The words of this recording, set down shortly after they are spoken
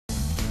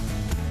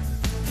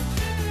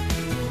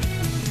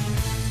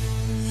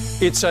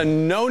It's a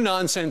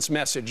no-nonsense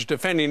message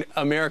defending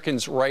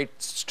Americans'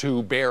 rights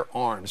to bear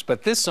arms.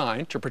 But this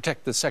sign, to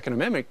protect the Second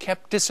Amendment,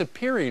 kept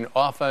disappearing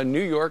off a New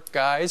York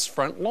guy's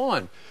front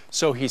lawn.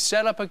 So he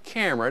set up a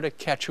camera to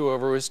catch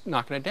whoever was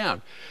knocking it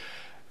down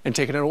and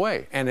taking it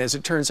away. And as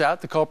it turns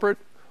out, the culprit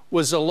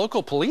was a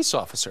local police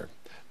officer.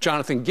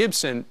 Jonathan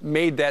Gibson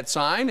made that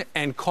sign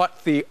and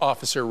caught the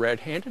officer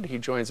red-handed. He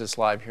joins us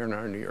live here in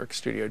our New York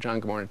studio. John,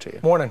 good morning to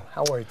you. Morning.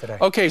 How are you today?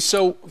 Okay,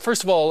 so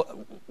first of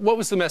all, what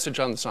was the message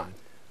on the sign?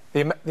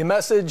 The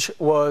message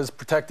was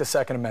protect the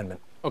Second Amendment.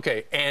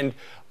 Okay, and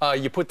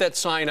you put that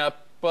sign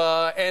up,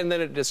 and then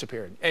it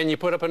disappeared. And you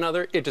put up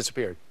another, it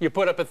disappeared. You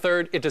put up a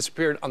third, it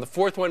disappeared. On the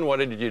fourth one, what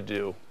did you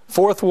do?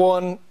 Fourth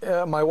one,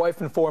 my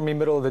wife informed me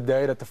middle of the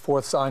day that the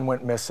fourth sign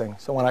went missing.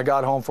 So when I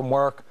got home from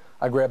work,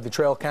 I grabbed the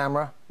trail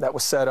camera that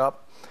was set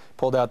up,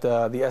 pulled out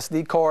the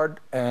SD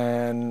card,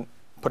 and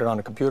put it on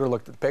the computer,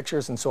 looked at the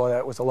pictures, and saw that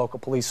it was a local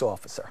police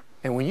officer.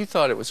 And when you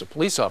thought it was a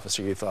police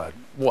officer, you thought,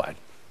 what?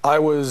 I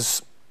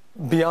was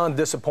beyond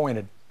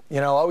disappointed.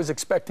 You know, I was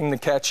expecting to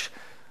catch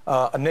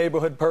a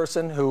neighborhood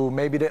person who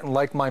maybe didn't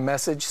like my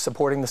message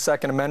supporting the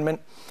Second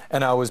Amendment,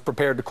 and I was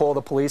prepared to call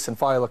the police and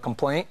file a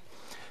complaint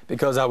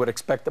because I would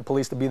expect the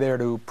police to be there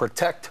to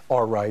protect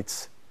our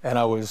rights, and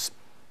I was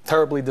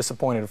terribly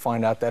disappointed to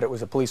find out that it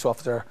was a police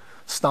officer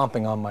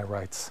stomping on my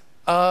rights.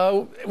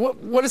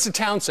 What does the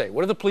town say?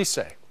 What do the police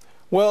say?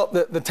 Well,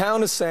 the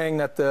town is saying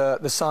that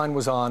the sign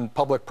was on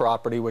public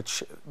property,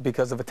 which,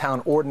 because of a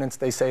town ordinance,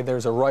 they say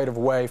there's a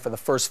right-of-way for the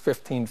first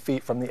 15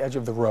 feet from the edge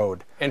of the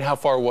road. And how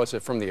far was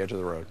it from the edge of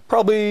the road?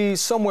 Probably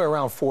somewhere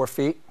around 4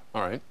 feet.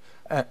 All right.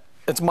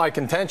 It's my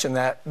contention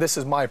that this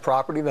is my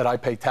property that I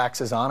pay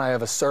taxes on. I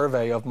have a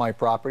survey of my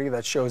property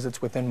that shows it's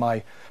within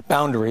my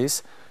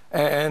boundaries.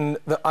 And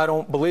I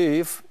don't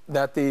believe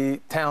that the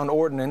town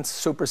ordinance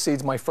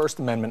supersedes my First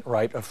Amendment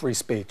right of free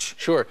speech.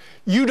 Sure.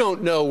 You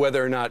don't know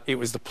whether or not it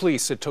was the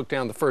police that took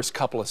down the first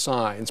couple of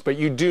signs, but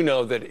you do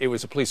know that it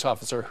was a police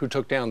officer who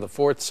took down the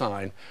fourth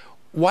sign.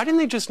 Why didn't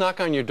they just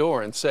knock on your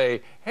door and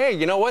say, hey,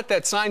 you know what,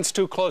 that sign's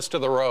too close to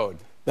the road?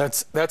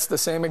 That's the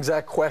same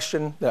exact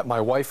question that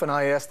my wife and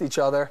I asked each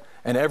other,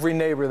 and every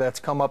neighbor that's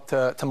come up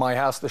to my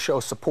house to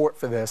show support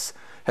for this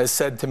has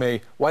said to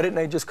me, why didn't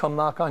they just come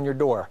knock on your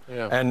door?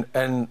 Yeah.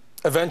 And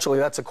eventually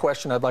that's a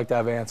question I'd like to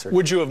have answered.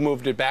 Would you have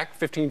moved it back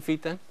 15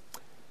 feet then?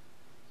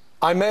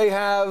 I may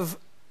have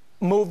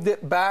moved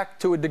it back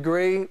to a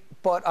degree,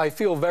 but I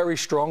feel very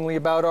strongly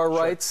about our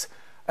rights.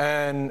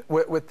 And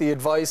with the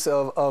advice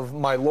of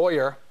my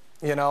lawyer,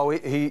 you know,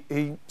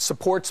 he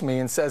supports me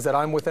and says that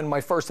I'm within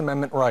my First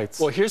Amendment rights.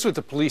 Well, here's what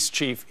the police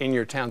chief in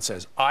your town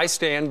says. I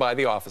stand by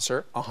the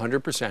officer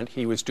 100%.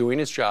 He was doing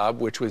his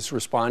job, which was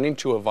responding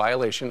to a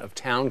violation of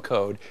town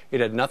code. It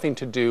had nothing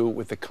to do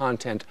with the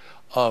content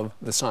of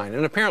the sign.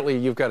 And apparently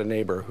you've got a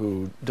neighbor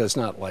who does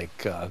not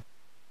like...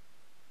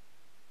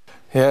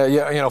 Yeah,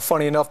 you know,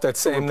 funny enough, that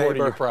same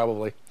neighbor... You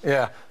probably.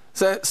 Yeah.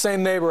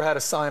 Same neighbor had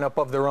a sign up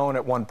of their own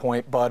at one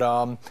point.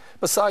 But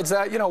besides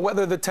that, you know,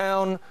 whether the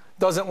town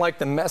doesn't like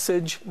the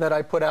message that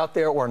I put out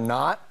there or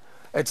not,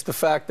 it's the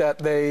fact that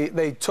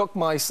they took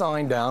my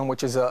sign down,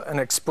 which is an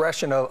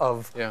expression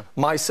of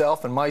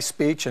myself and my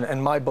speech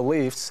and my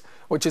beliefs,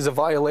 which is a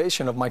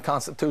violation of my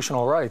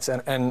constitutional rights.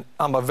 And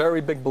I'm a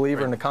very big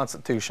believer in the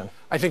Constitution.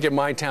 I think in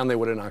my town they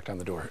would have knocked on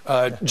the door.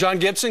 John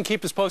Gibson,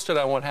 keep us posted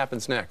on what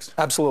happens next.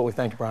 Absolutely.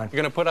 Thank you, Brian.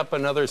 You're going to put up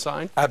another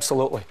sign?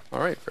 Absolutely.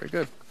 All right. Very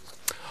good.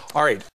 All right.